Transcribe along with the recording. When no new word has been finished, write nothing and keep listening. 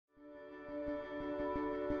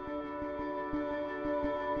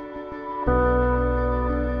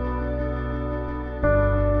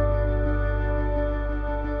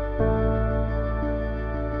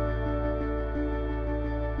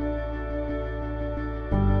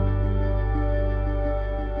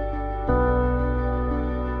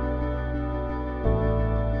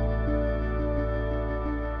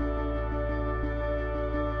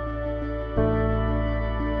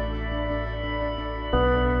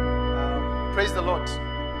Praise the Lord.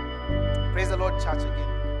 Praise the Lord, church,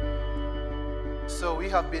 again. So we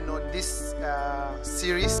have been on this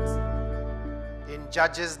series in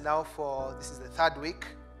Judges now for, this is the third week.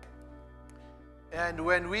 And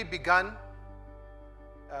when we began,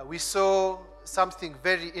 we saw something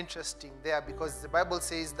very interesting there, because the Bible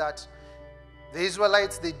says that the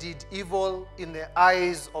Israelites, they did evil in the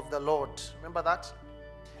eyes of the Lord. Remember that?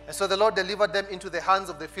 And so the Lord delivered them into the hands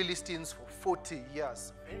of the Philistines for 40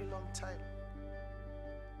 years. Very long time.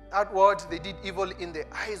 That word, they did evil in the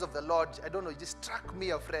eyes of the Lord. I don't know, it just struck me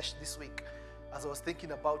afresh this week as I was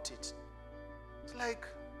thinking about it. It's like,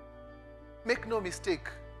 make no mistake,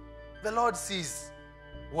 the Lord sees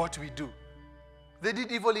what we do. They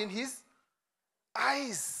did evil in his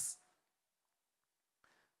eyes.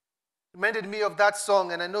 Reminded me of that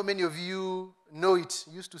song, and I know many of you know it.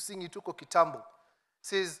 Used to sing it, Tuko Kitambo. It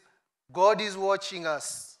says, God is watching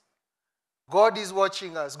us. God is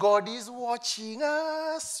watching us. God is watching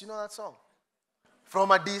us. You know that song?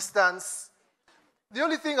 From a distance. The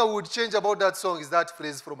only thing I would change about that song is that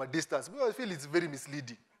phrase, from a distance. Because I feel it's very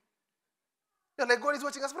misleading. You're like, God is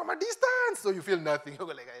watching us from a distance. So you feel nothing. You're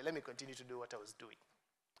like, let me continue to do what I was doing.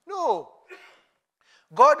 No.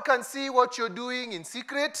 God can see what you're doing in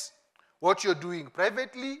secret, what you're doing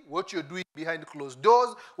privately, what you're doing behind closed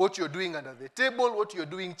doors, what you're doing under the table, what you're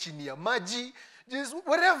doing chini ya maji, just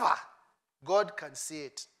whatever. God can see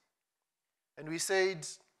it. And we said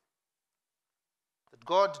that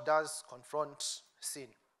God does confront sin.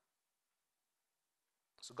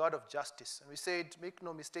 So God of justice. And we said, make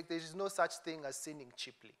no mistake, there is no such thing as sinning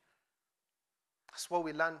cheaply. That's what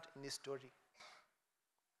we learned in this story.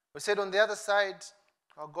 We said on the other side,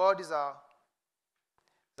 our God is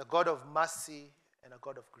the God of mercy and a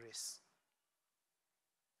God of grace.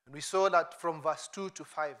 And we saw that from verse 2 to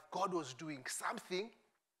 5, God was doing something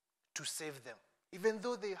to save them. Even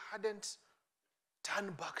though they hadn't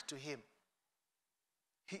turned back to him,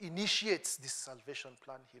 he initiates this salvation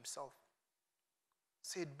plan himself.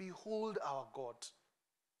 Said, behold our God.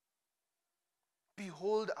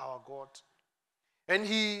 Behold our God. And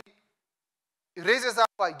he raises up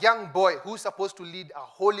a young boy who's supposed to lead a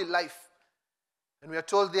holy life. And we are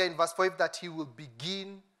told there in verse 5 that he will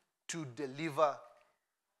begin to deliver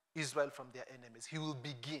Israel from their enemies. He will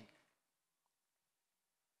begin.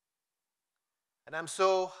 And I'm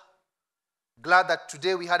so glad that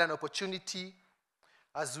today we had an opportunity,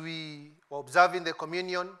 as we were observing the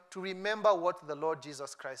communion, to remember what the Lord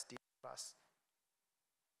Jesus Christ did for us.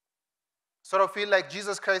 Sort of feel like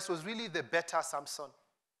Jesus Christ was really the better Samson.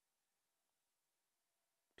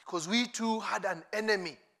 Because we too had an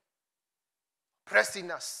enemy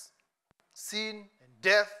pressing us. Sin and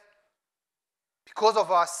death because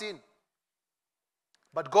of our sin.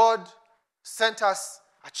 But God sent us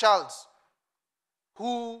a child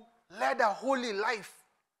who led a holy life.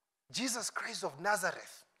 Jesus Christ of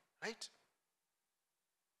Nazareth, right?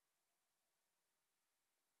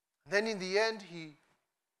 Then in the end, he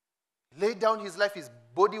laid down his life. His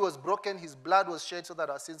body was broken. His blood was shed so that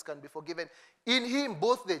our sins can be forgiven. In him,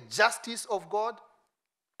 both the justice of God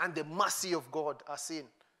and the mercy of God are seen.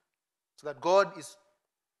 So that God is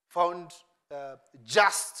found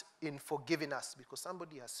just in forgiving us because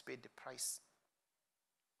somebody has paid the price.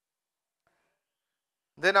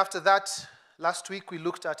 Then after that, last week we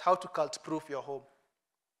looked at how to cult-proof your home.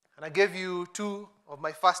 And I gave you two of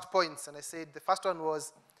my first points. And I said the first one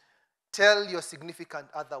was, tell your significant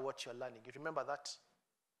other what you're learning. You remember that?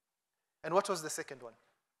 And what was the second one?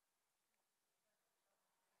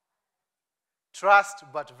 Trust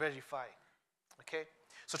but verify. Okay?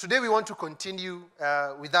 So today we want to continue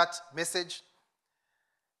with that message.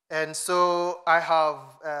 And so I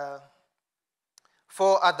have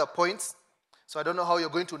 4 other points. So I don't know how you're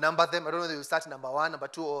going to number them. I don't know whether you start number 1, number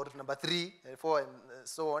 2, or number 3, 4, and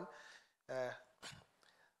so on.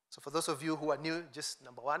 So for those of you who are new, just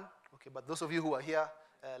number 1. Okay, but those of you who are here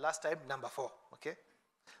last time, number 4. Okay?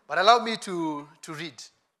 But allow me to read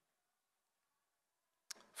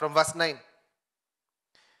from verse 9. It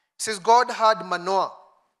says, God had Manoah.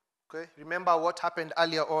 Okay? Remember what happened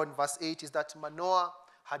earlier on, verse 8, is that Manoah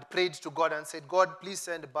had prayed to God and said, God, please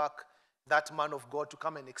send back that man of God to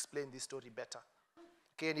come and explain this story better.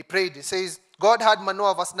 Okay, and he prayed. He says, God had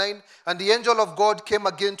Manoah, verse 9, and the angel of God came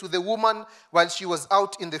again to the woman while she was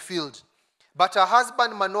out in the field. But her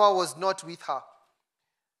husband Manoah was not with her.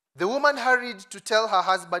 The woman hurried to tell her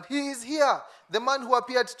husband, he is here, the man who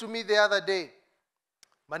appeared to me the other day.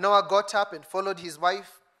 Manoah got up and followed his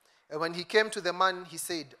wife. And when he came to the man, he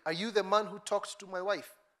said, are you the man who talked to my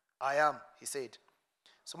wife? I am, he said.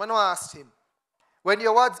 So Manoah asked him, when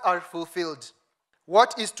your words are fulfilled,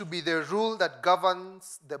 what is to be the rule that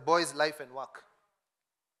governs the boy's life and work?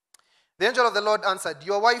 The angel of the Lord answered,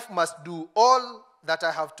 your wife must do all that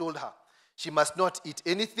I have told her. She must not eat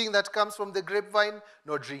anything that comes from the grapevine,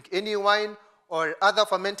 nor drink any wine or other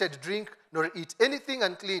fermented drink, nor eat anything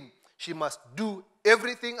unclean. She must do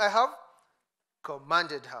everything I have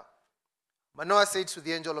commanded her. Manoah said to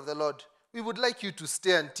the angel of the Lord, we would like you to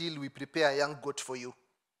stay until we prepare a young goat for you.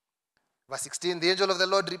 Verse 16, the angel of the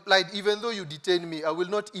Lord replied, even though you detain me, I will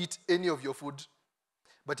not eat any of your food.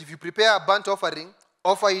 But if you prepare a burnt offering,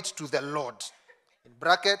 offer it to the Lord. In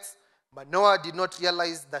brackets, Manoah did not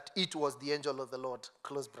realize that it was the angel of the Lord.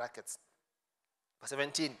 Close brackets. Verse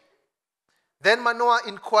 17, then Manoah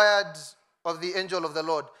inquired of the angel of the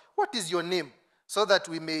Lord, what is your name, so that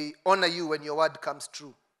we may honor you when your word comes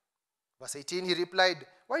true? Verse 18, he replied,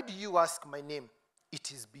 why do you ask my name?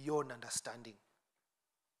 It is beyond understanding.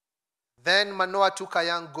 Then Manoah took a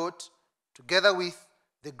young goat, together with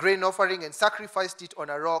the grain offering, and sacrificed it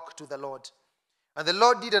on a rock to the Lord. And the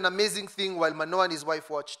Lord did an amazing thing while Manoah and his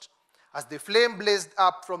wife watched. As the flame blazed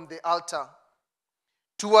up from the altar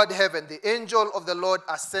toward heaven, the angel of the Lord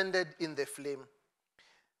ascended in the flame.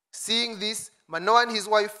 Seeing this, Manoah and his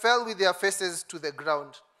wife fell with their faces to the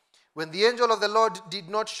ground. When the angel of the Lord did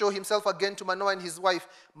not show himself again to Manoah and his wife,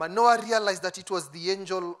 Manoah realized that it was the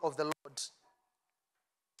angel of the Lord.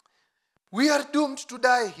 We are doomed to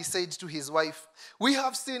die, he said to his wife. We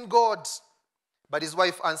have seen God. But his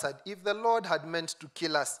wife answered, if the Lord had meant to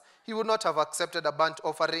kill us, he would not have accepted a burnt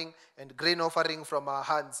offering and grain offering from our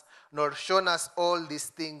hands, nor shown us all these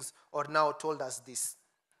things, or now told us this.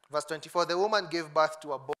 Verse 24, the woman gave birth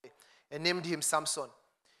to a boy and named him Samson.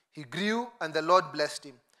 He grew and the Lord blessed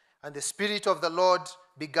him. And the Spirit of the Lord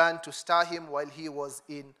began to stir him while he was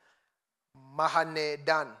in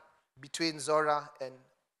Mahanedan, between Zorah and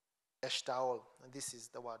Eshtaol. And this is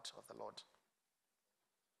the word of the Lord.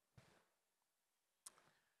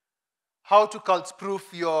 How to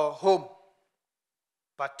cult-proof your home.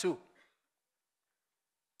 Part 2.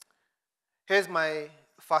 Here's my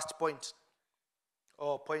first point,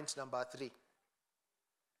 or point number 3.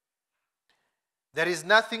 There is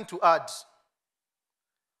nothing to add.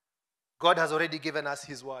 God has already given us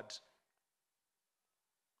his word.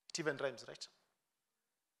 It even rhymes, right?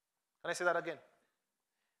 Can I say that again?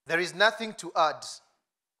 There is nothing to add.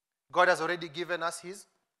 God has already given us his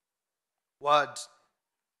word.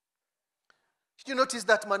 Did you notice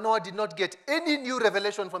that Manoah did not get any new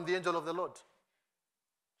revelation from the angel of the Lord?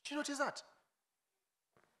 Did you notice that?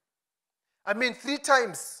 I mean, 3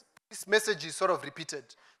 times this message is sort of repeated.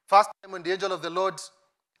 First time when the angel of the Lord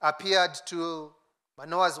appeared to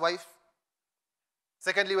Manoah's wife.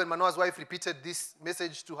 Secondly, when Manoah's wife repeated this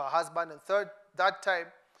message to her husband. And that time,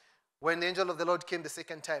 when the angel of the Lord came the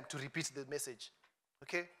second time to repeat the message.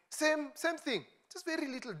 Okay? Same thing. Just very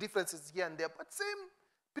little differences here and there, but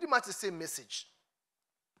pretty much the same message.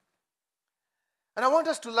 And I want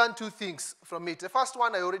us to learn 2 things from it. The first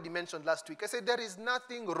one I already mentioned last week. I said there is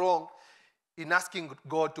nothing wrong in asking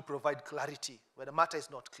God to provide clarity when the matter is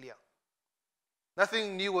not clear.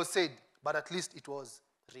 Nothing new was said, but at least it was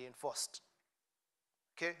reinforced.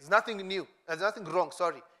 Okay? There's nothing new. There's nothing wrong,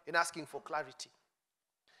 in asking for clarity.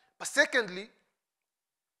 But secondly,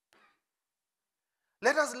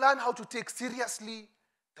 let us learn how to take seriously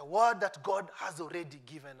the word that God has already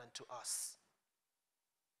given unto us.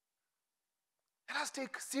 Let us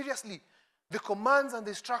take seriously the commands and the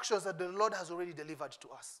instructions that the Lord has already delivered to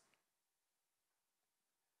us.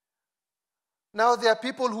 Now, there are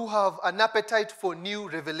people who have an appetite for new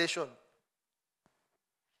revelation.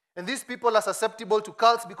 And these people are susceptible to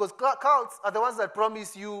cults because cults are the ones that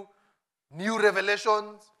promise you new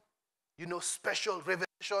revelations, special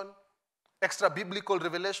revelation, extra biblical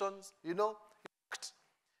revelations,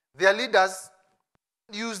 Their leaders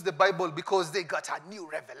use the Bible because they got a new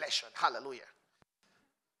revelation. Hallelujah.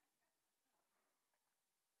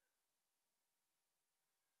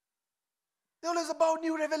 They're always about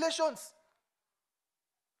new revelations.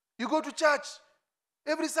 You go to church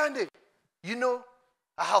every Sunday.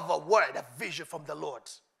 I have a word, a vision from the Lord.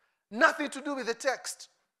 Nothing to do with the text.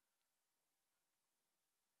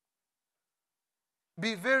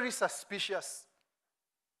 Be very suspicious.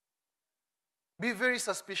 Be very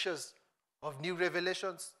suspicious of new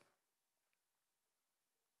revelations.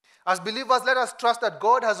 As believers, let us trust that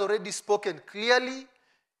God has already spoken clearly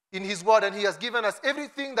in his word, and he has given us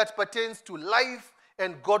everything that pertains to life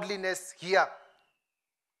and godliness here.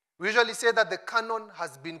 We usually say that the canon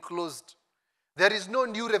has been closed. There is no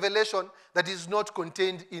new revelation that is not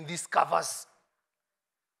contained in these covers.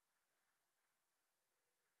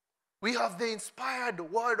 We have the inspired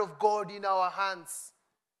word of God in our hands.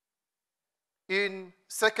 In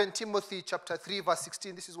 2 Timothy chapter 3, verse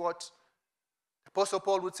 16, this is what Apostle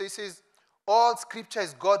Paul would say. He says, all scripture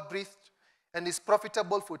is God-breathed and is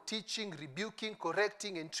profitable for teaching, rebuking,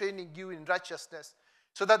 correcting, and training you in righteousness,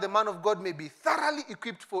 so that the man of God may be thoroughly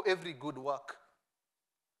equipped for every good work.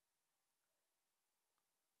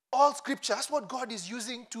 All scripture, that's what God is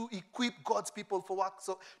using to equip God's people for work.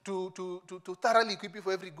 So to thoroughly equip you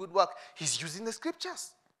for every good work, he's using the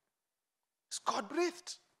scriptures. It's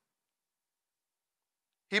God-breathed.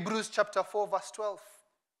 Hebrews chapter 4, verse 12.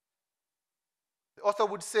 The author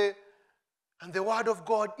would say, and the word of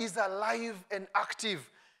God is alive and active.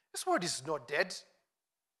 This word is not dead. It's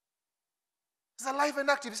alive and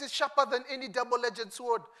active. It says, sharper than any double-edged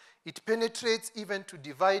sword. It penetrates even to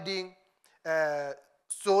dividing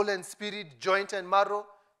soul and spirit, joint and marrow.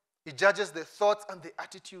 It judges the thoughts and the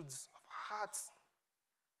attitudes of our hearts.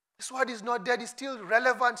 This word is not dead. It's still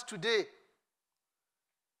relevant today.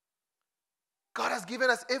 God has given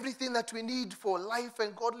us everything that we need for life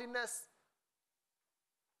and godliness.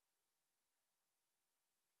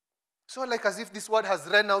 It's not like as if this word has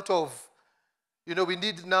run out of, we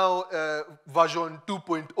need now version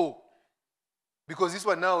 2.0. Because this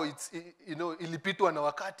one now, it's, ilipitwa na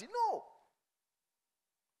wakati. No.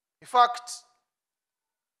 In fact,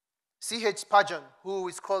 C.H. Spurgeon, who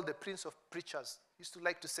is called the Prince of Preachers, used to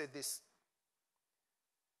like to say this.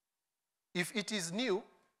 If it is new,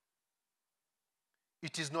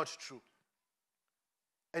 it is not true.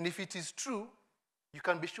 And if it is true, you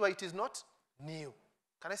can be sure it is not new.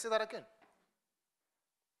 Can I say that again?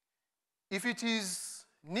 If it is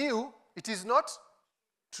new, it is not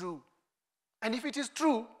true. And if it is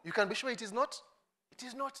true, you can be sure it is not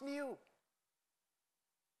new.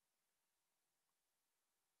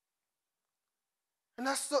 And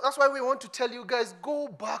that's why we want to tell you guys, go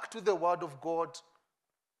back to the Word of God.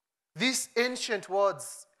 These ancient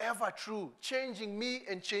words, ever true, changing me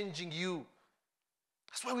and changing you.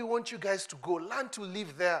 That's why we want you guys to go. Learn to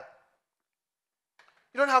live there.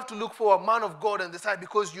 You don't have to look for a man of God on the side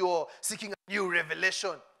because you're seeking a new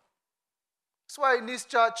revelation. That's why in this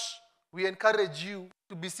church, we encourage you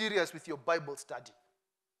to be serious with your Bible study.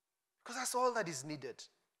 Because that's all that is needed.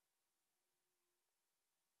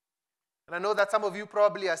 And I know that some of you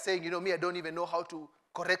probably are saying, me, I don't even know how to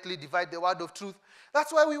correctly divide the word of truth.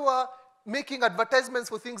 That's why we were making advertisements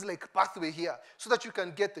for things like Pathway here, so that you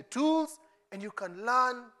can get the tools and you can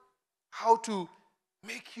learn how to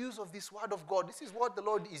make use of this word of God. This is what the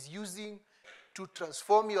Lord is using to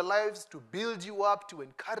transform your lives, to build you up, to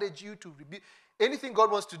encourage you, to rebuild. Anything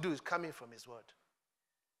God wants to do is coming from his word.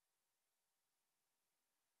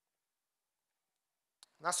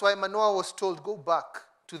 That's why Manoah was told, go back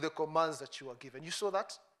to the commands that you were given. You saw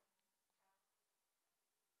that?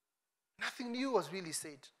 Nothing new was really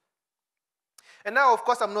said. And now, of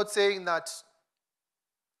course, I'm not saying that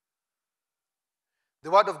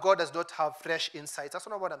the word of God does not have fresh insights. That's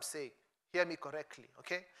not what I'm saying. Hear me correctly,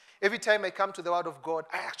 okay? Every time I come to the word of God,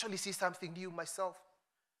 I actually see something new myself.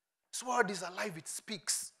 This word is alive. It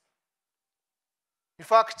speaks. In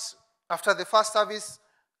fact, after the first service,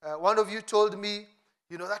 one of you told me,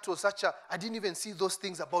 that was I didn't even see those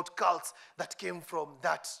things about cults that came from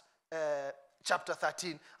that chapter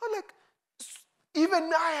 13. I'm like,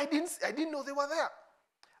 even I didn't know they were there.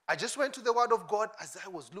 I just went to the word of God. As I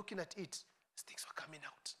was looking at it, things were coming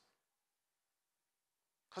out.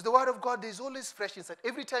 Because the word of God is always fresh inside.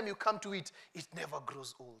 Every time you come to it, it never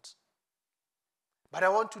grows old. But I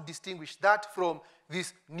want to distinguish that from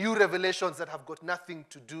these new revelations that have got nothing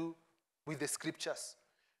to do with the scriptures.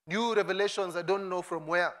 New revelations I don't know from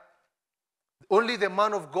where. Only the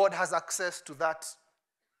man of God has access to that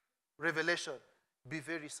revelation. Be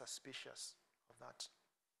very suspicious of that.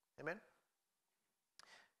 Amen?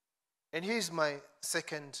 And here's my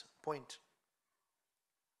second point.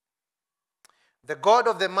 The God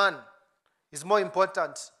of the man is more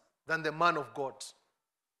important than the man of God.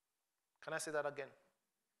 Can I say that again?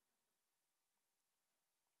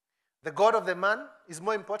 The God of the man is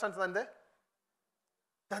more important than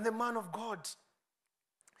the man of God.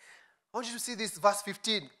 I want you to see this, verse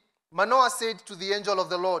 15. Manoah said to the angel of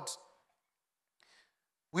the Lord,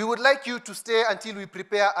 we would like you to stay until we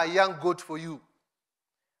prepare a young goat for you.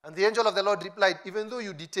 And the angel of the Lord replied, even though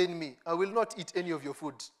you detain me, I will not eat any of your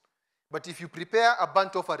food. But if you prepare a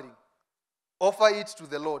burnt offering, offer it to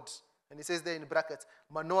the Lord. And he says there in brackets,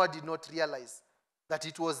 Manoah did not realize that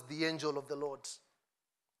it was the angel of the Lord.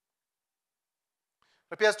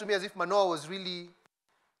 It appears to me as if Manoah was really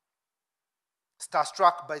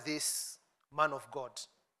starstruck by this man of God.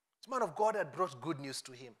 This man of God had brought good news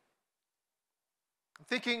to him. I'm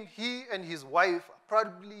thinking he and his wife have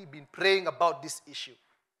probably been praying about this issue.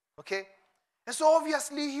 Okay? And so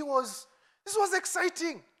obviously this was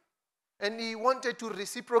exciting. And he wanted to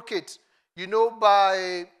reciprocate,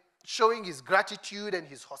 by showing his gratitude and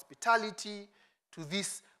his hospitality to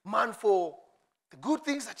this man for the good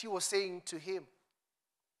things that he was saying to him.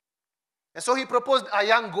 And so he proposed a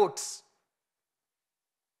young goat,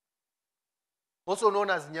 also known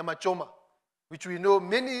as nyama choma, which we know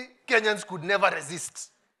many Kenyans could never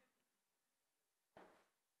resist.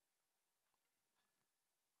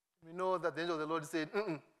 We know that the angel of the Lord said,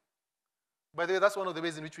 By the way, that's one of the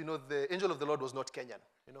ways in which we know the angel of the Lord was not Kenyan.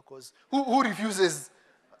 Because who refuses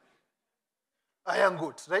a young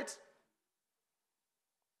goat, right?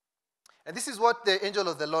 And this is what the angel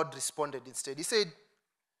of the Lord responded instead. He said,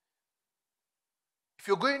 if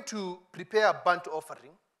you're going to prepare a burnt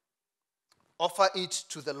offering, offer it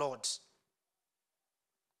to the Lord.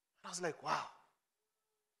 And I was like, wow.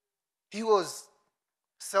 He was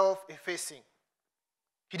self-effacing.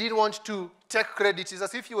 He didn't want to take credit. It's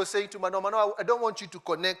as if he was saying to Mano, I don't want you to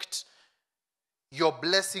connect your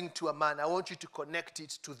blessing to a man. I want you to connect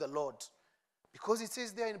it to the Lord. Because it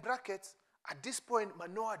says there in brackets, at this point,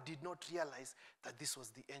 Manoah did not realize that this was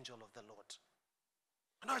the angel of the Lord.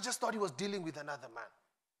 Manoah just thought he was dealing with another man.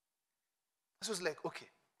 This was like, okay,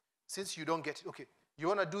 since you don't get it, okay, you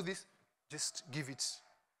want to do this? Just give it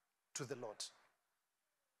to the Lord.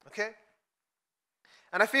 Okay?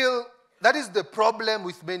 And I feel that is the problem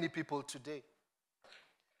with many people today.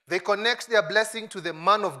 They connect their blessing to the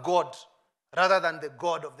man of God rather than the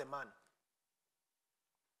God of the man.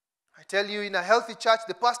 I tell you, in a healthy church,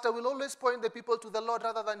 the pastor will always point the people to the Lord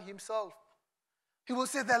rather than himself. He will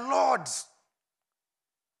say, the Lord.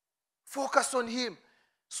 Focus on him.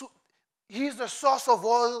 So he is the source of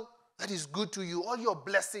all that is good to you, all your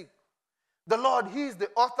blessing. The Lord, he is the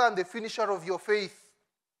author and the finisher of your faith.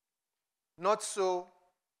 Not so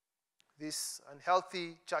these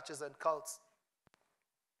unhealthy churches and cults.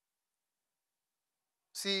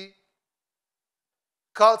 See,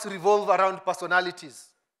 cults revolve around personalities.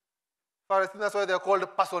 I think that's why they're called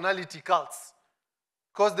personality cults.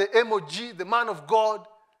 Because the MOG, the man of God,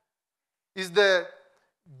 is the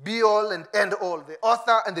be-all and end-all, the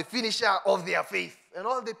author and the finisher of their faith. And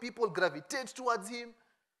all the people gravitate towards him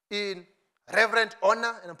in reverent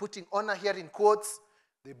honor, and I'm putting honor here in quotes.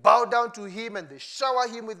 They bow down to him and they shower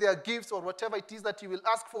him with their gifts or whatever it is that he will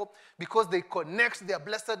ask for because they connect their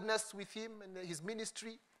blessedness with him and his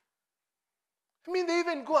ministry. I mean, they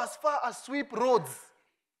even go as far as sweep roads.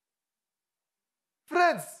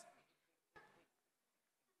 Friends,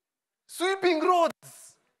 sweeping roads.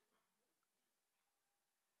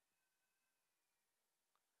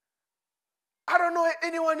 I don't know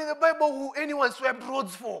anyone in the Bible who anyone swept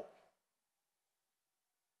roads for.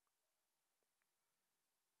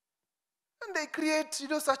 And they create,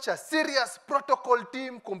 such a serious protocol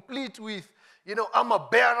team complete with, armor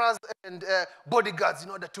bearers and bodyguards in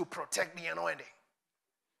order to protect the anointing.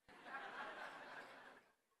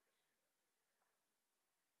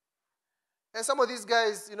 And some of these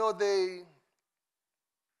guys, they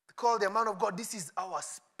call the man of God, this is our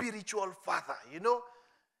spiritual father,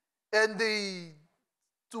 And they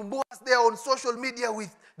tumbo us there on social media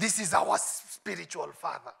with, this is our spiritual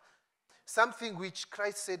father. Something which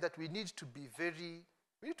Christ said that we need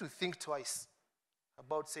to think twice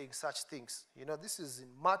about saying such things. This is in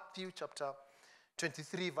Matthew chapter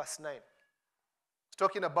 23, verse 9. It's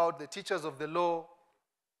talking about the teachers of the law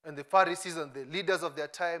and the Pharisees and the leaders of their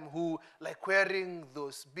time who like wearing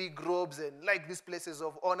those big robes and like these places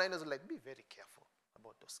of honor. And I was like, be very careful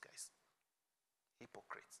about those guys.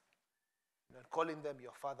 Hypocrites. And calling them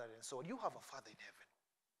your father and so on. You have a father in heaven.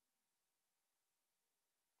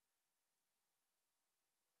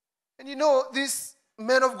 And these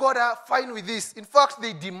men of God are fine with this. In fact,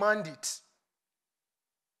 they demand it.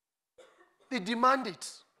 They demand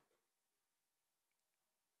it.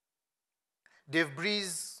 Dave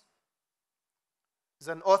Breeze is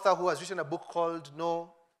an author who has written a book called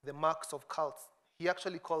Know the Marks of Cults. He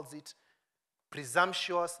actually calls it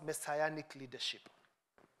presumptuous messianic leadership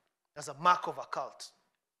as a mark of a cult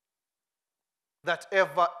that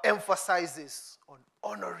ever emphasizes on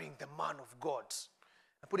honoring the man of God.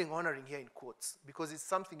 I'm putting honoring here in quotes because it's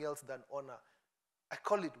something else than honor. I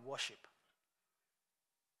call it worship.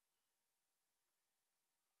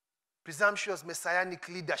 Presumptuous messianic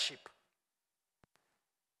leadership.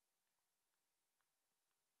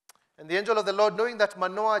 And the angel of the Lord, knowing that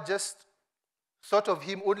Manoah just thought of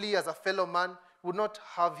him only as a fellow man, would not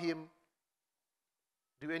have him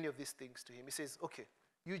do any of these things to him. He says, okay,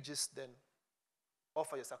 you just then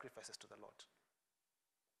offer your sacrifices to the Lord.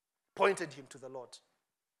 Pointed him to the Lord.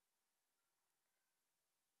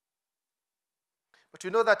 But we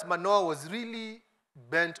know that Manoah was really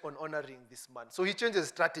bent on honoring this man. So he changed his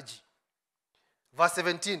strategy. Verse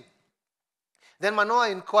 17. Then Manoah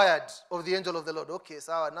inquired of the angel of the Lord, okay,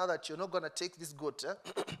 so now that you're not going to take this goat,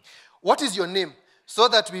 what is your name? So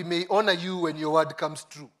that we may honor you when your word comes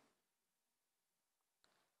true.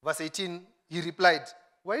 Verse 18, he replied,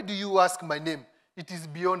 why do you ask my name? It is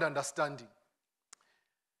beyond understanding.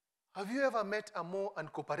 Have you ever met a more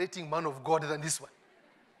uncooperating man of God than this one?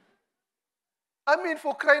 I mean,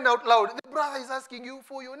 for crying out loud, the brother is asking you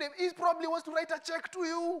for your name. He probably wants to write a check to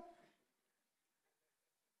you.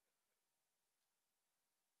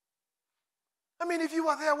 I mean, if you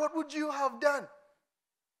were there, what would you have done?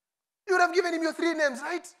 You would have given him your 3 names,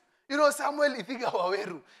 right? You know, Samuel, Ithiga,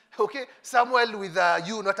 Waweru. Okay? Samuel with a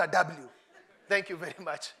U, not a W. Thank you very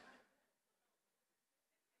much.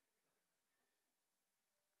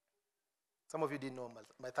 Some of you didn't know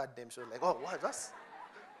my third name, so like, oh, what? That's...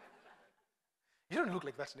 You don't look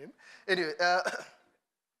like that name. Anyway,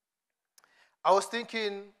 I was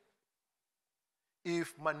thinking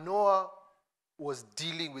if Manoah was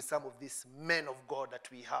dealing with some of these men of God that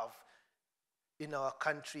we have in our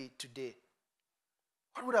country today,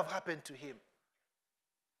 what would have happened to him?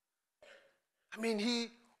 I mean, he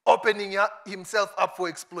opening himself up for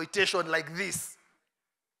exploitation like this.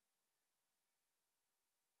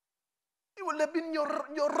 It would have been your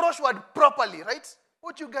rushword properly, right?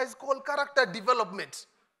 What you guys call character development.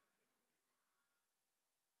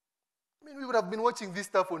 I mean, we would have been watching this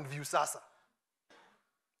stuff on Viusasa.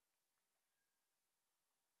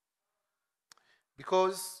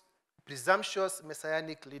 Because presumptuous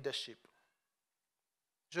messianic leadership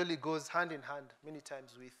usually goes hand in hand many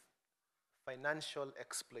times with financial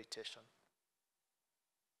exploitation.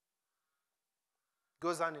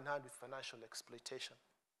 Goes hand in hand with financial exploitation.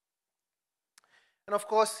 And of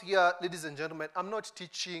course, here, ladies and gentlemen, I'm not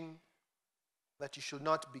teaching that you should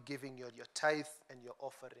not be giving your tithe and your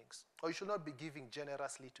offerings, or you should not be giving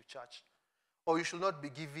generously to church, or you should not be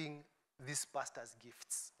giving these pastors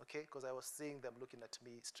gifts, okay? Because I was seeing them looking at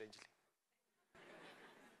me strangely.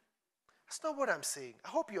 That's not what I'm saying. I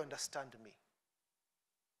hope you understand me.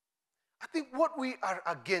 I think what we are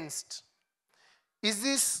against is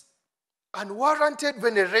this unwarranted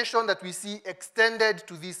veneration that we see extended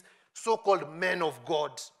to these so-called men of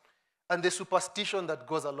God and the superstition that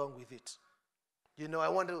goes along with it. You know, I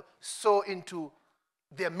want to sow into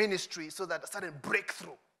their ministry so that a certain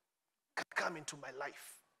breakthrough can come into my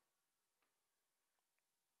life.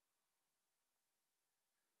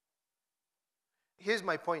 Here's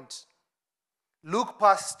my point. Look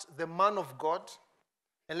past the man of God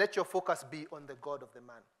and let your focus be on the God of the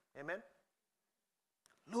man. Amen?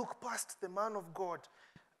 Look past the man of God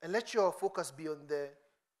and let your focus be on the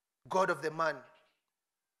God of the man.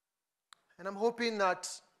 And I'm hoping that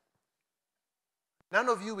none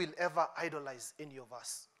of you will ever idolize any of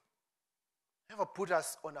us. Never put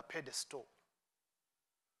us on a pedestal.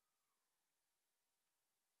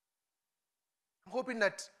 I'm hoping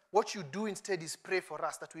that what you do instead is pray for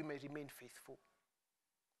us that we may remain faithful.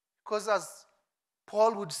 Because as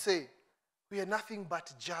Paul would say, we are nothing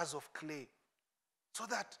but jars of clay. So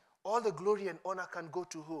that all the glory and honor can go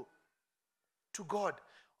to who? To God.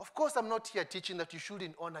 Of course, I'm not here teaching that you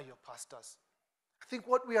shouldn't honor your pastors. I think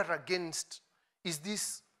what we are against is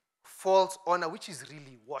this false honor, which is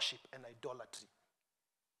really worship and idolatry.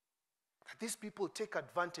 That these people take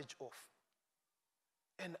advantage of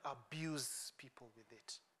and abuse people with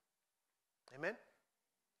it. Amen?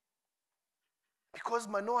 Because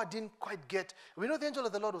Manoah didn't quite get... We know the angel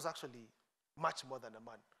of the Lord was actually much more than a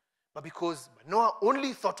man. But because Manoah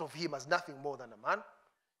only thought of him as nothing more than a man,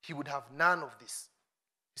 he would have none of this.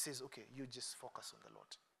 He says, okay, you just focus on the Lord.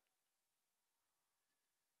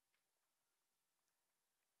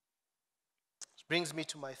 Which brings me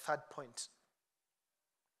to my third point.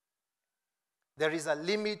 There is a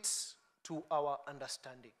limit to our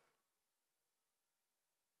understanding.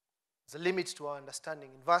 There's a limit to our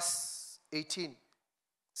understanding. In verse 18, it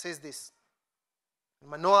says this.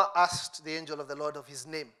 Manoah asked the angel of the Lord of his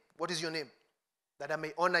name. What is your name? That I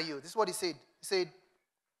may honor you. This is what he said. He said,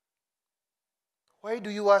 why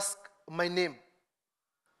do you ask my name?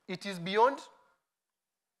 It is beyond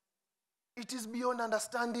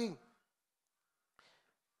understanding. In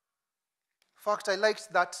fact, I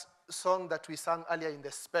liked that song that we sang earlier in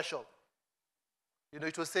the special. You know,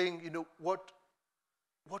 it was saying, you know, what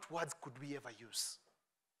words could we ever use?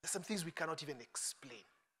 There's some things we cannot even explain.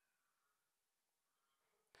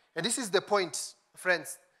 And this is the point,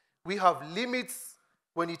 friends. We have limits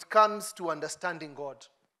when it comes to understanding God.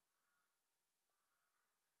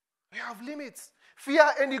 We have limits.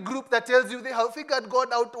 Fear any group that tells you they have figured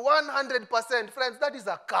God out 100%. Friends, that is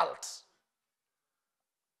a cult.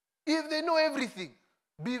 If they know everything,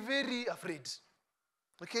 be very afraid.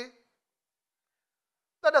 Okay?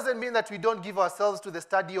 That doesn't mean that we don't give ourselves to the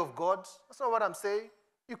study of God. That's not what I'm saying.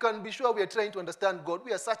 You can be sure we are trying to understand God.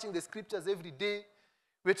 We are searching the scriptures every day.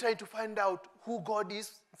 We're trying to find out who God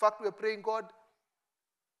is. In fact, we're praying, God,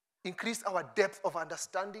 increase our depth of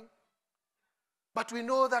understanding. But we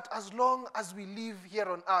know that as long as we live here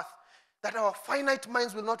on earth, that our finite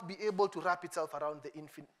minds will not be able to wrap itself around the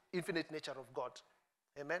infinite nature of God.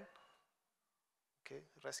 Amen? Okay,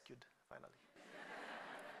 rescued, finally.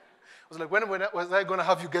 I was like, when was I going to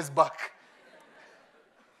have you guys back?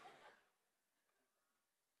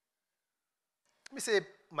 Let me say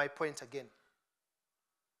my point again.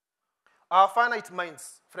 Our finite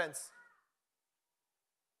minds, friends,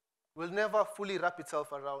 will never fully wrap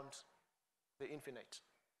itself around the infinite.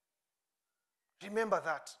 Remember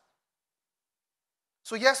that.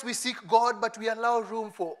 So yes, we seek God, but we allow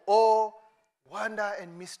room for awe, wonder,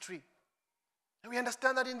 and mystery. And we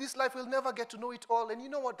understand that in this life we'll never get to know it all. And you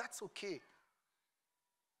know what? That's okay.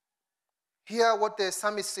 Hear what the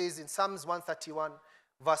psalmist says in Psalms 131,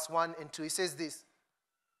 verse 1 and 2. He says this.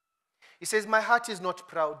 He says, my heart is not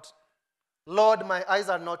proud. Lord, my eyes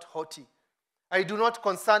are not haughty. I do not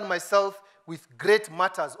concern myself with great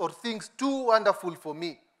matters or things too wonderful for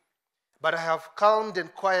me. But I have calmed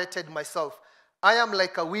and quieted myself. I am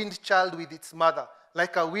like a weaned child with its mother.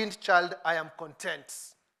 Like a weaned child, I am content.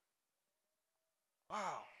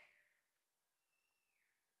 Wow.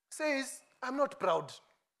 Says, I'm not proud.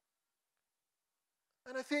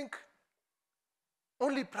 And I think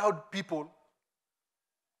only proud people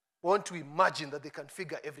want to imagine that they can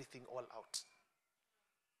figure everything all out.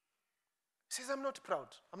 He says, I'm not proud.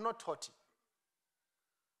 I'm not haughty.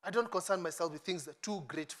 I don't concern myself with things that are too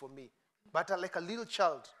great for me. But like a little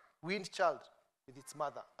child, weaned child with its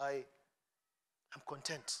mother, I am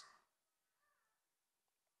content.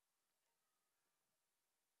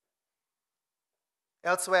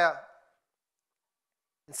 Elsewhere,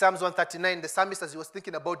 in Psalms 139, the psalmist, as he was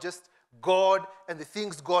thinking about just God and the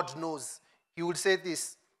things God knows, he would say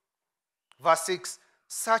this, verse 6,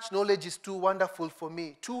 such knowledge is too wonderful for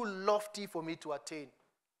me, too lofty for me to attain.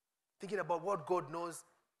 Thinking about what God knows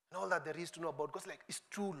and all that there is to know about God, it's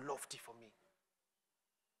too lofty for me.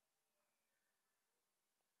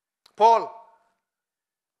 Paul,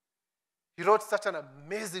 he wrote such an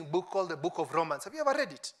amazing book called the Book of Romans. Have you ever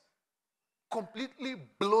read it? Completely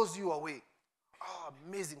blows you away. Oh,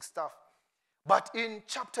 amazing stuff. But in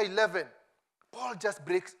chapter 11, Paul just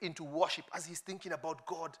breaks into worship as he's thinking about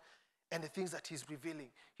God and the things that he's revealing.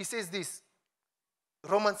 He says this,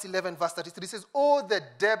 Romans 11 verse 33, he says, oh, the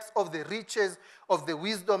depths of the riches of the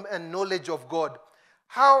wisdom and knowledge of God.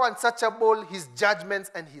 How unsearchable his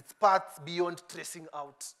judgments and his paths beyond tracing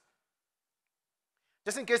out.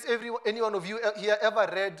 Just in case any one of you here ever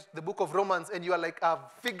read the book of Romans and you are like,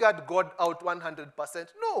 I've figured God out 100%.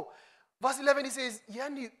 No. Verse 11, he says,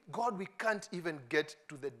 Yani, God, we can't even get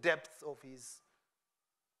to the depths of his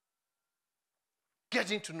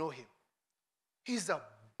getting to know him. He's a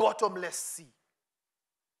bottomless sea.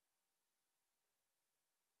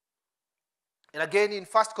 And again in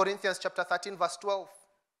 1 Corinthians chapter 13, verse 12,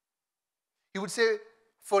 he would say,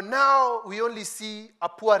 for now we only see a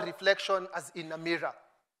poor reflection as in a mirror.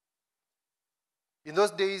 In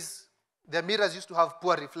those days, the mirrors used to have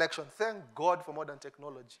poor reflection. Thank God for modern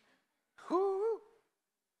technology. Whoo.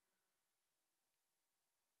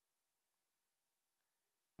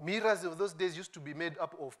 Mirrors of those days used to be made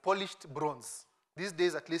up of polished bronze. These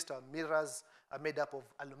days, at least, our mirrors are made up of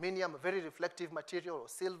aluminum, a very reflective material, or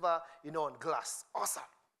silver, and glass. Awesome.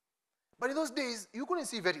 But in those days, you couldn't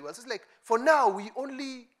see very well. So it's like, for now, we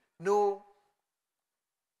only know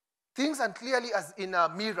things and clearly as in a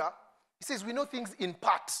mirror. He says we know things in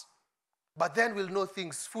part, but then we'll know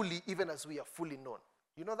things fully, even as we are fully known.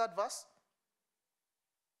 You know that verse?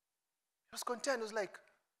 He was content. He was like,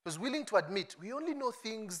 he was willing to admit, we only know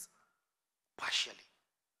things partially.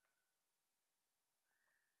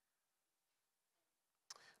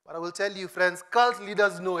 But I will tell you, friends, cult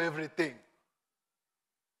leaders know everything.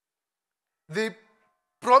 They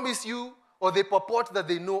promise you or they purport that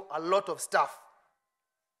they know a lot of stuff.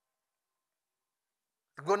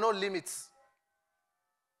 They've got no limits.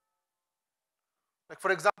 Like,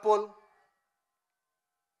 for example,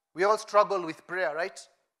 we all struggle with prayer, right?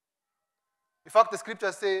 In fact, the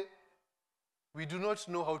scriptures say we do not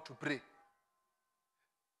know how to pray.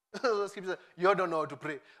 The scriptures say, you don't know how to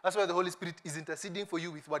pray. That's why the Holy Spirit is interceding for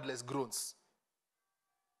you with wordless groans.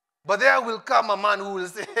 But there will come a man who will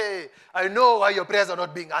say, hey, I know why your prayers are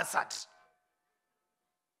not being answered.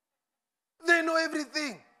 They know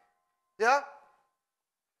everything. Yeah?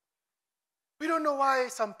 We don't know why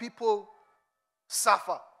some people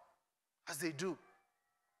suffer as they do.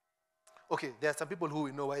 Okay, there are some people who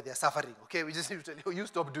we know why they're suffering. Okay, we just need to tell you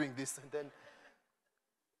stop doing this. And then,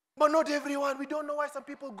 but not everyone. We don't know why some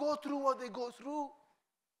people go through what they go through.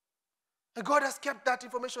 And God has kept that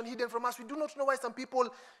information hidden from us. We do not know why some people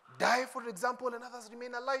die, for example, and others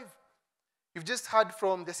remain alive. You've just heard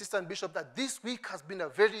from the assistant bishop that this week has been a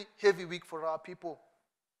very heavy week for our people.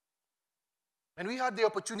 And we had the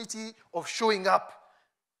opportunity of showing up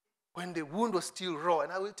when the wound was still raw.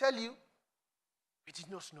 And I will tell you, we did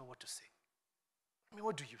not know what to say. I mean,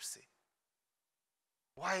 what do you say?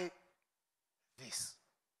 Why this?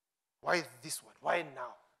 Why this one? Why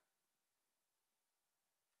now?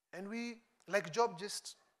 And we, like Job,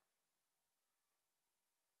 just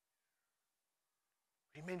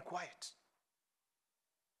remain quiet.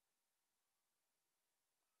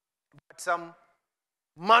 But some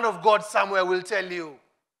man of God somewhere will tell you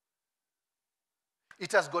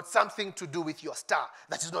it has got something to do with your star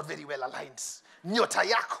that is not very well aligned. Nyota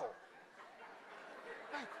yako.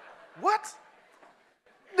 Like, what?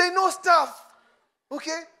 They know stuff.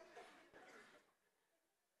 Okay?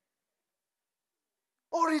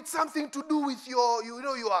 Or it's something to do with your,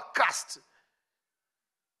 you are cursed.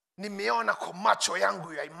 Nimeona kwa macho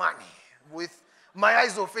yangu ya imani. With my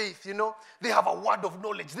eyes of faith, they have a word of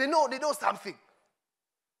knowledge. They know something.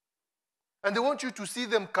 And they want you to see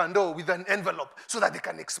them kando with an envelope so that they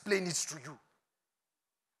can explain it to you.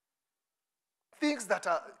 Things that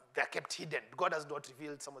they're kept hidden. God has not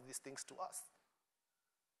revealed some of these things to us.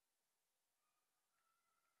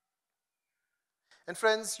 And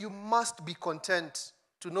friends, you must be content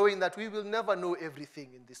to knowing that we will never know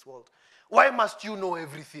everything in this world. Why must you know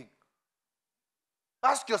everything?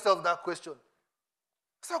 Ask yourself that question.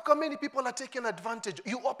 So how come many people are taking advantage?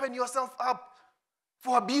 You open yourself up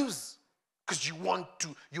for abuse because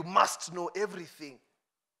you must know everything.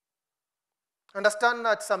 Understand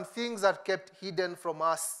that some things are kept hidden from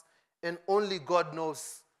us and only God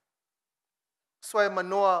knows. That's why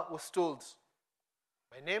Manoah was told,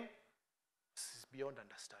 my name is beyond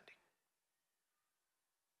understanding.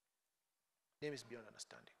 Name is beyond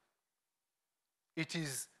understanding. It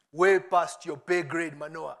is way past your pay grade,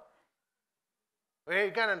 Manoah. Okay,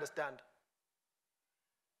 you can't understand.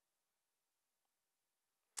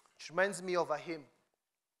 It reminds me of a hymn,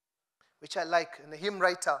 which I like. And the hymn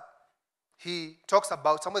writer, he talks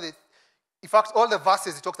about in fact, all the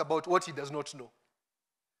verses he talks about what he does not know.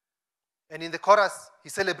 And in the chorus, he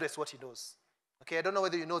celebrates what he knows. Okay, I don't know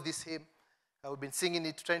whether you know this hymn. I've been singing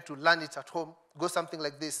it, trying to learn it at home. It goes something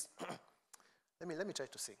like this. Let me try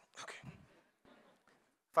to sing. Okay.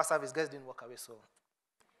 First service, guys didn't walk away, so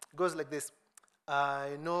it goes like this.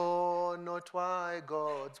 I know not why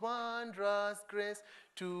God's wondrous grace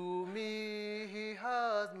to me he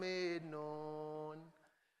has made known,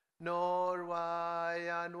 nor why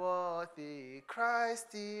unworthy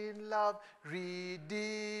Christ in love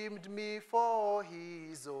redeemed me for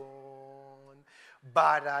his own.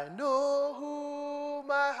 But I know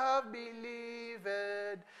whom I have believed,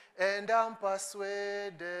 and am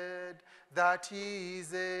persuaded that he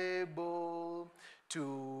is able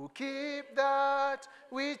to keep that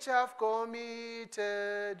which I've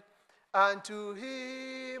committed unto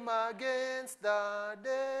him against the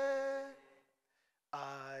day.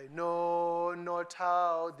 I know not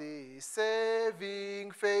how this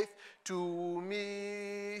saving faith to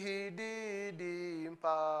me he did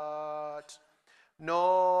impart,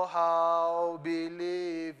 nor how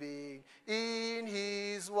believing in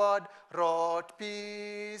his word wrought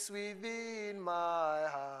peace within my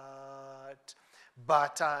heart.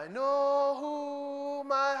 But I know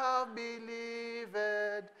whom I have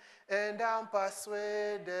believed, and am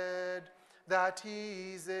persuaded that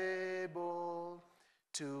he is able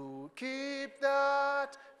to keep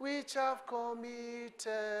that which I've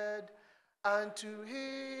committed unto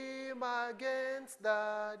him against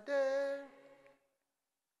the day.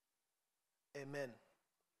 Amen.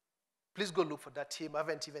 Please go look for that hymn. I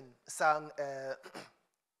haven't even sung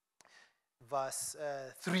verse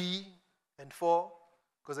 3 and 4,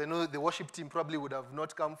 because I know the worship team probably would have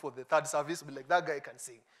not come for the third service, but like, that guy can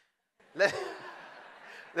sing. Let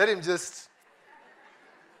him just...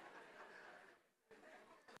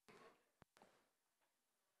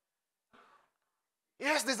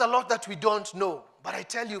 Yes, there's a lot that we don't know, but I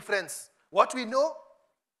tell you, friends, what we know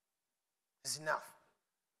is enough.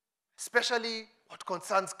 Especially what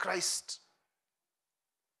concerns Christ.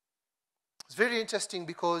 It's very interesting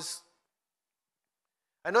because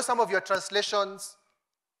I know some of your translations,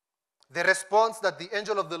 the response that the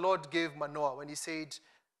angel of the Lord gave Manoah when he said,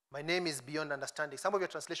 My name is beyond understanding. Some of your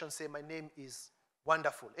translations say my name is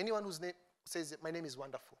wonderful. Anyone whose name says my name is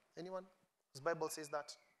wonderful? Anyone whose Bible says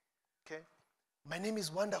that? Okay. My name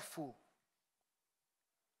is wonderful.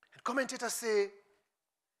 And commentators say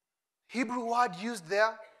Hebrew word used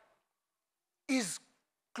there is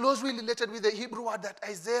closely related with the Hebrew word that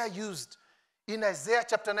Isaiah used in Isaiah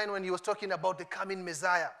chapter 9 when he was talking about the coming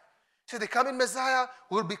Messiah. So the coming Messiah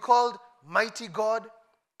will be called Mighty God,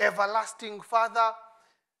 Everlasting Father,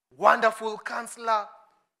 Wonderful Counselor,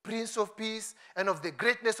 Prince of Peace, and of the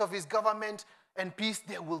greatness of his government and peace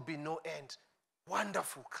there will be no end.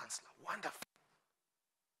 Wonderful Counselor, wonderful.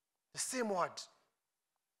 The same word.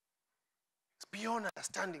 It's beyond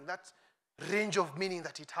understanding, that range of meaning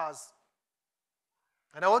that it has.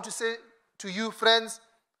 And I want to say to you, friends,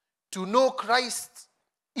 to know Christ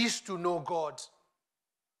is to know God.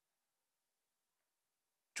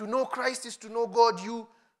 To know Christ is to know God. You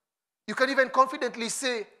can even confidently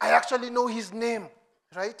say, I actually know his name,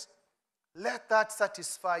 right? Let that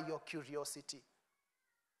satisfy your curiosity.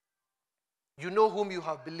 You know whom you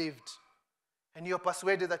have believed, and you are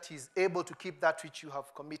persuaded that he is able to keep that which you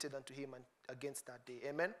have committed unto him and against that day.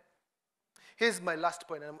 Amen? Here's my last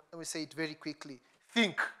point, and I'm going to say it very quickly.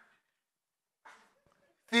 Think.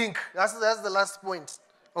 Think. That's the last point.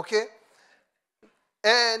 Okay?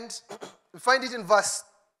 And we find it in verse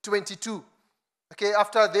 22. Okay,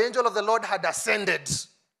 after the angel of the Lord had ascended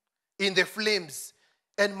in the flames,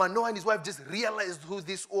 and Manoah and his wife just realized who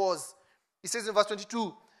this was. He says in verse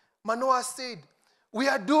 22, Manoah said, we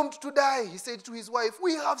are doomed to die. He said to his wife,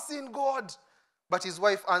 we have seen God. But his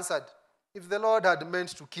wife answered, if the Lord had meant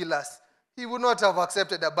to kill us, he would not have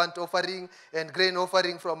accepted a burnt offering and grain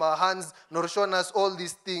offering from our hands, nor shown us all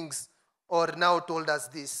these things, or now told us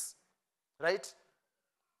this. Right?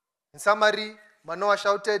 In summary, Manoah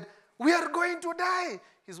shouted, we are going to die.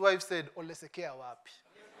 His wife said, olesekea wapi.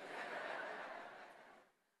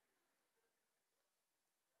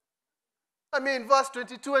 I mean, verse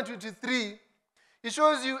 22 and 23, it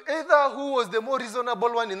shows you either who was the more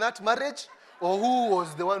reasonable one in that marriage, or who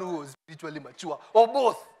was the one who was spiritually mature, or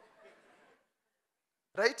both.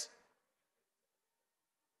 Right?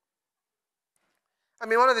 I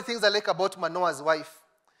mean, one of the things I like about Manoah's wife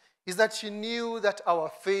is that she knew that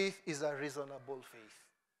our faith is a reasonable faith.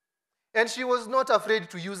 And she was not afraid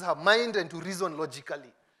to use her mind and to reason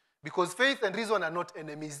logically, because faith and reason are not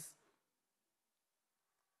enemies.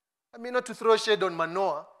 I mean, not to throw shade on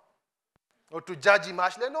Manoah or to judge him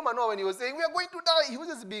harshly. I know Manoah, when he was saying, we are going to die, he was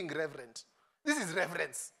just being reverent. This is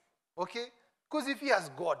reverence. Okay? Because if he has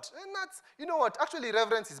God, and that's, you know what, actually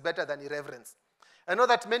reverence is better than irreverence. I know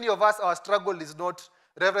that many of us, our struggle is not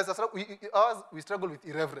reverence. We struggle with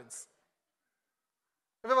irreverence.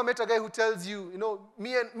 Have you ever met a guy who tells you, you know,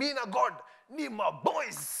 me and God, me my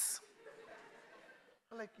boys?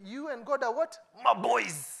 I'm like, you and God are what? My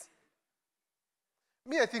boys.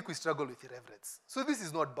 Me, I think we struggle with irreverence. So this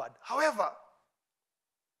is not bad. However,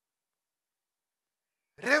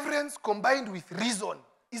 reverence combined with reason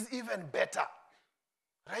is even better.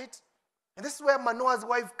 Right? And this is where Manoah's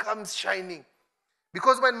wife comes shining.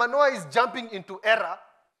 Because when Manoah is jumping into error,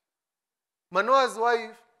 Manoah's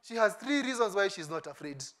wife, she has 3 reasons why she's not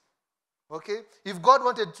afraid. Okay? If God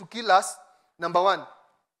wanted to kill us, number 1,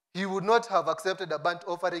 he would not have accepted a burnt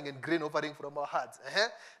offering and grain offering from our hearts.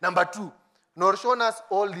 Number 2, nor shown us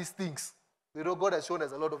all these things. You know, God has shown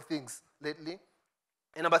us a lot of things lately.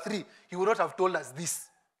 And number 3, he would not have told us this.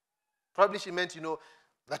 Probably she meant, you know,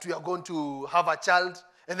 that we are going to have a child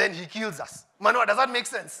and then he kills us. Manoah, does that make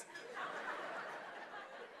sense?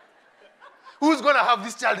 Who's going to have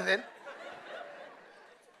this child then?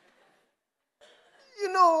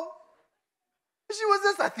 You know, she was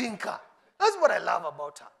just a thinker. That's what I love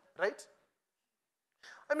about her, right?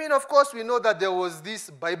 I mean, of course, we know that there was this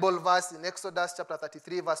Bible verse in Exodus chapter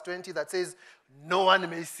 33, verse 20 that says, no one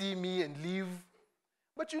may see me and live.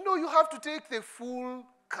 But you know, you have to take the full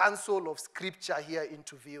counsel of Scripture here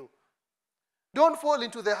into view. Don't fall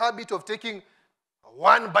into the habit of taking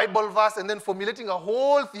one Bible verse and then formulating a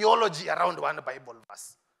whole theology around one Bible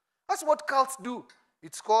verse. That's what cults do.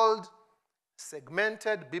 It's called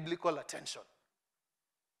segmented biblical attention.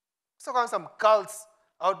 So some cults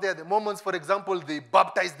out there, the Mormons, for example, they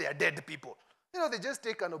baptize their dead people. You know, they just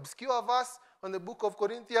take an obscure verse on the book of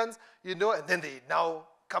Corinthians, you know, and then they now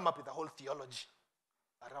come up with a whole theology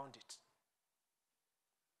around it.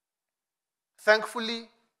 Thankfully,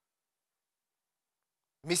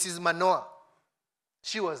 Mrs. Manoah,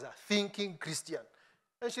 she was a thinking Christian.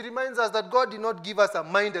 And she reminds us that God did not give us a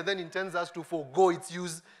mind and then intends us to forego its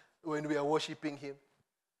use when we are worshiping him.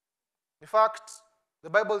 In fact, The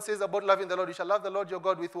Bible says about loving the Lord, you shall love the Lord your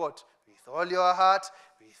God with what? With all your heart,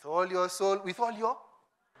 with all your soul, with all your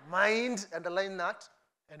mind, underline that,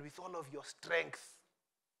 and with all of your strength.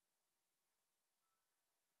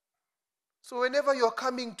 So whenever you're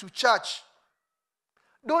coming to church,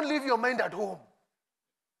 don't leave your mind at home.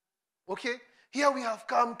 Okay? Here we have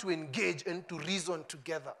come to engage and to reason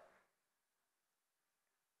together.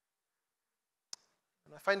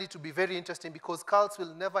 And I find it to be very interesting because cults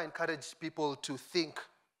will never encourage people to think.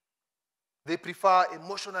 They prefer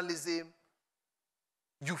emotionalism,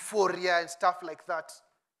 euphoria, and stuff like that.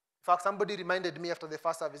 In fact, somebody reminded me after the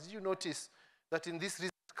first service, did you notice that in this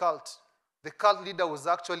recent cult, the cult leader was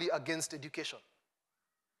actually against education?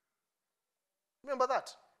 Remember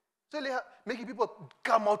that? It's really making people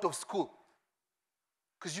come out of school.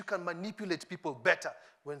 Because you can manipulate people better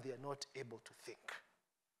when they are not able to think.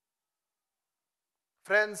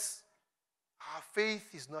 Friends, our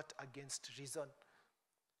faith is not against reason.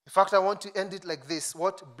 In fact, I want to end it like this.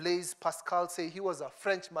 What Blaise Pascal said, he was a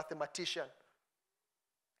French mathematician.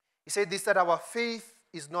 He said this, that our faith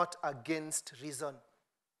is not against reason,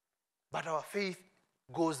 but our faith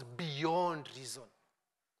goes beyond reason.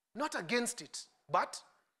 Not against it, but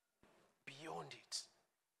beyond it.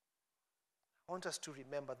 I want us to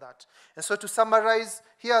remember that. And so to summarize,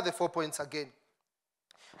 here are the 4 points again.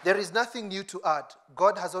 There is nothing new to add.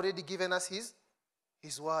 God has already given us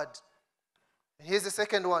his word. And here's the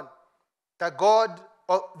second one. That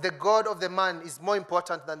the God of the man is more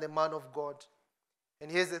important than the man of God. And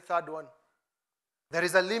here's the third one. There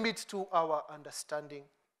is a limit to our understanding.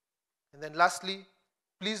 And then lastly,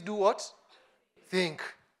 please do what? Think.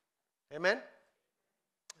 Amen?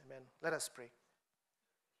 Amen. Let us pray.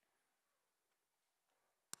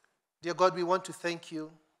 Dear God, we want to thank you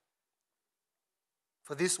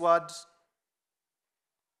for this word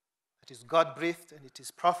that is God-breathed and it is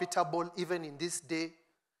profitable even in this day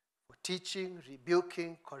for teaching,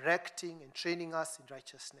 rebuking, correcting, and training us in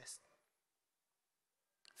righteousness.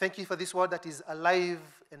 Thank you for this word that is alive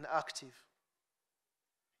and active.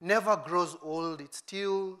 Never grows old, it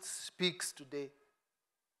still speaks today.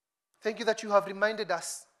 Thank you that you have reminded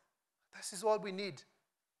us this is all we need.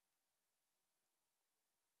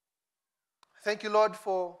 Thank you, Lord,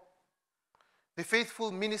 for the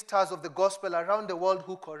faithful ministers of the gospel around the world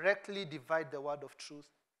who correctly divide the word of truth,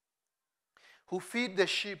 who feed the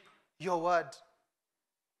sheep your word.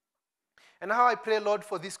 And now I pray, Lord,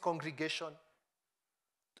 for this congregation,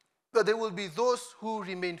 that there will be those who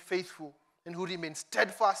remain faithful and who remain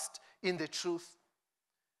steadfast in the truth,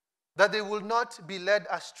 that they will not be led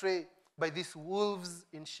astray by these wolves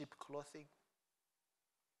in sheep clothing.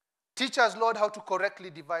 Teach us, Lord, how to correctly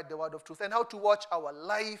divide the word of truth and how to watch our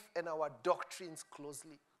life and our doctrines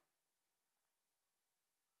closely.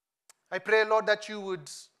 I pray, Lord, that you would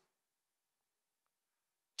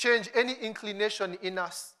change any inclination in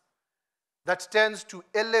us that tends to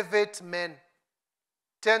elevate men,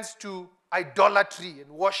 tends to idolatry and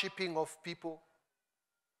worshiping of people.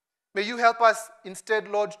 May you help us instead,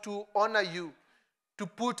 Lord, to honor you, to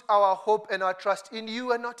put our hope and our trust in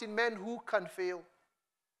you and not in men who can fail.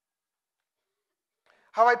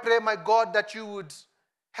 How I pray, my God, that you would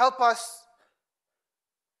help us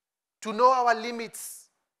to know our limits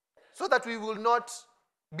so that we will not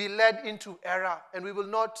be led into error and we will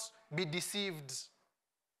not be deceived.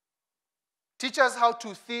 Teach us how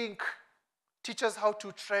to think. Teach us how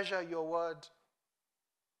to treasure your word.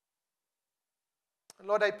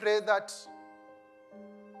 Lord, I pray that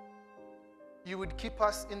you would keep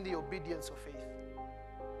us in the obedience of faith,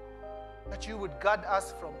 that you would guard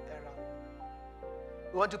us from error.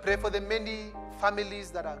 We want to pray for the many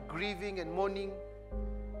families that are grieving and mourning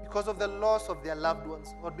because of the loss of their loved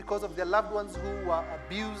ones or because of their loved ones who were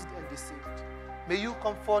abused and deceived. May you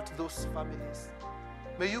comfort those families.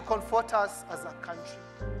 May you comfort us as a country.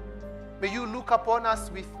 May you look upon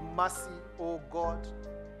us with mercy, O God,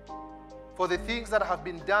 for the things that have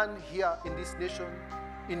been done here in this nation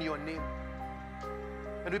in your name.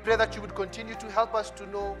 And we pray that you would continue to help us to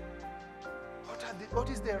know what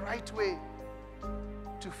is the right way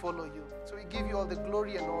to follow you. So we give you all the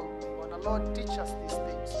glory and all the honor. Lord, teach us these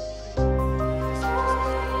things.